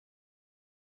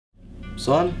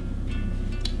Son,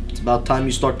 it's about time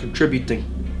you start contributing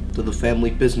to the family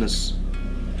business.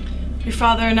 Your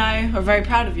father and I are very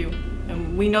proud of you,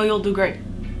 and we know you'll do great.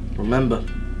 Remember,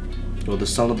 you're the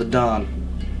son of the Don,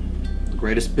 the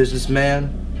greatest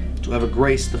businessman to ever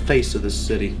grace the face of this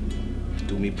city.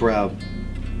 Do me proud.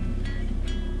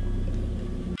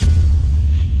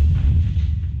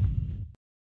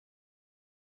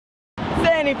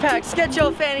 Fanny packs, get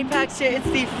your fanny packs here. It's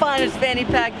the finest fanny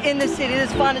pack in the city.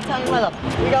 This fine Italian leather.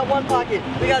 We got one pocket,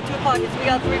 we got two pockets, we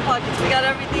got three pockets, we got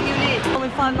everything you need. Only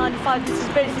 $5.95. This is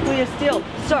basically a steal.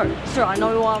 Sir, I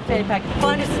know you want a fanny pack.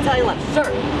 Finest Italian leather. Sir,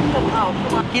 come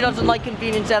on. He doesn't like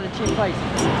convenience at a cheap price.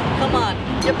 Come on,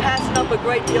 you're passing up a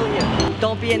great deal here.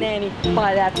 Don't be a nanny,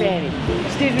 buy that fanny.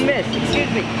 Excuse me, miss, excuse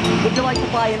me. Would you like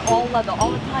to buy an all leather,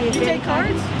 all Italian fanny Take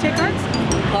cards? Take cards?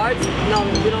 Cards? No,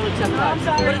 we don't accept cards.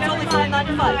 I'm sorry, But it's only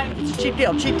 $4.95. It's a cheap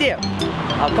deal, cheap deal.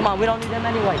 Oh, come on, we don't need them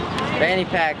anyway. Fanny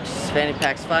packs,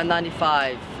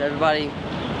 $5.95. Everybody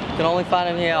can only find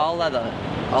them here, all leather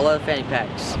fanny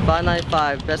packs.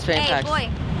 $5.95, best fanny packs. Hey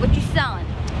boy, what you selling?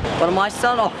 What am I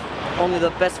selling? Oh, only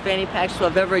the best fanny packs to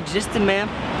have ever existed, ma'am.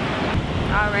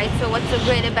 Alright, so what's so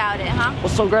great about it, huh?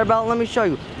 What's so great about it? Let me show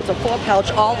you. It's a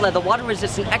 4-pouch, all leather,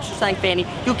 water-resistant, extra-strength fanny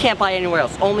you can't buy anywhere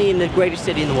else, only in the greatest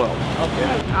city in the world. Okay.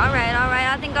 Alright,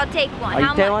 I think I'll take one. Are you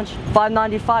How taking much? lunch?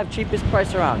 $5.95, cheapest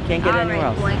price around. Can't get it anywhere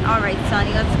else. Boy. Alright,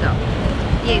 Sonny, let's go.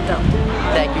 Here you go.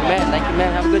 Thank you, ma'am. Thank you,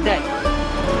 ma'am. Have a good day.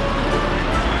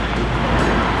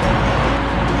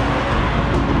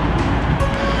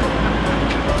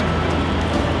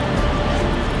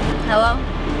 Hello?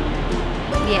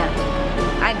 Yeah,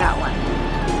 I got one.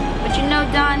 But you know,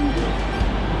 Don,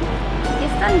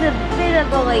 your son's a bit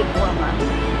of a late bloomer.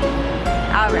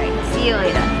 Alright, see you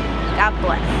later. God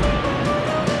bless.